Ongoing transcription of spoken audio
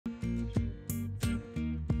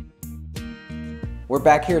We're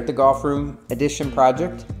back here at the golf room addition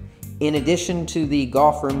project. In addition to the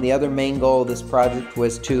golf room, the other main goal of this project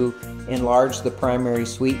was to enlarge the primary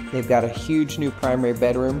suite. They've got a huge new primary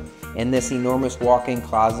bedroom and this enormous walk-in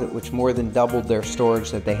closet, which more than doubled their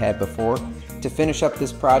storage that they had before. To finish up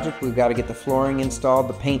this project, we've got to get the flooring installed,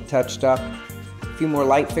 the paint touched up, a few more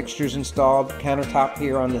light fixtures installed, countertop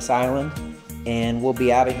here on this island, and we'll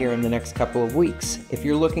be out of here in the next couple of weeks. If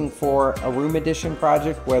you're looking for a room addition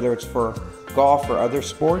project, whether it's for golf or other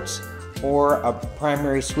sports, or a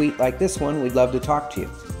primary suite like this one, we'd love to talk to you.